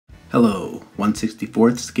Hello,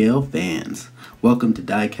 1/64th scale fans. Welcome to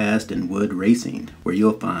Diecast and Wood Racing, where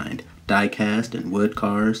you'll find diecast and wood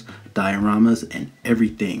cars, dioramas, and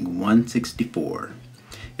everything 1/64.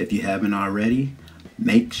 If you haven't already,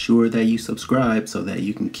 make sure that you subscribe so that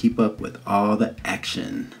you can keep up with all the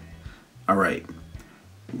action. Alright,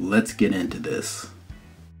 let's get into this.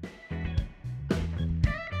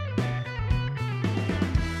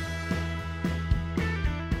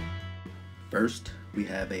 First, we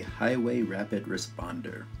have a highway rapid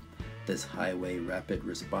responder. This highway rapid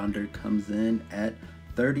responder comes in at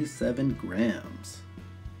 37 grams.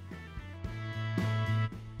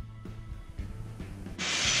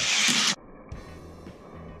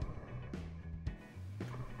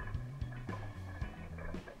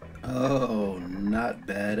 Oh, not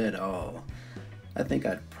bad at all. I think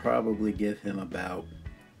I'd probably give him about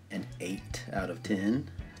an 8 out of 10.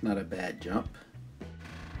 Not a bad jump.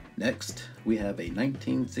 Next, we have a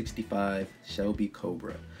 1965 Shelby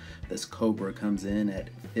Cobra. This Cobra comes in at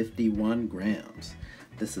 51 grams.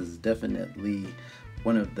 This is definitely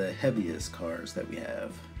one of the heaviest cars that we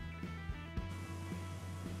have.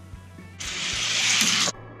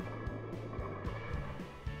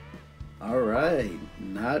 Alright,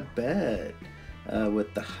 not bad.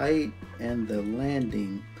 With the height and the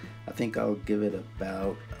landing, I think I'll give it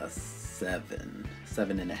about a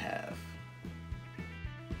 7.5.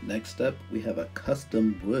 Next up, we have a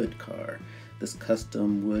custom wood car. This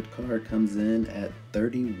custom wood car comes in at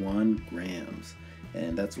 31 grams,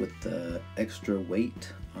 and that's with the extra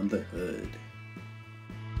weight on the hood.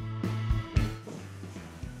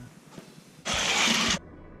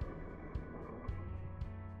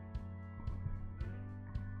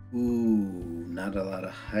 Ooh, not a lot of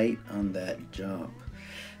height on that jump.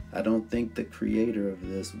 I don't think the creator of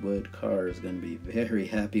this wood car is going to be very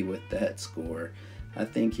happy with that score. I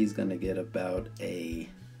think he's going to get about a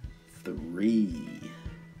 3.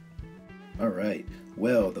 Alright,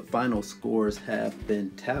 well, the final scores have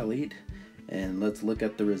been tallied, and let's look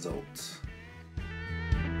at the results.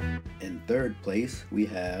 In third place, we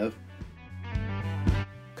have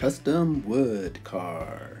Custom Wood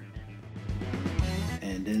Car.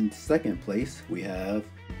 And in second place, we have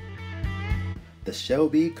the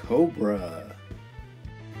Shelby Cobra.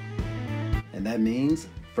 And that means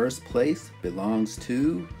first place belongs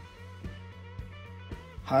to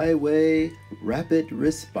Highway Rapid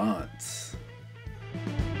Response.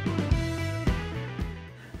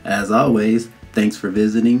 As always, thanks for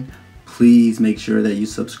visiting. Please make sure that you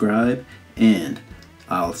subscribe, and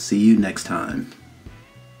I'll see you next time.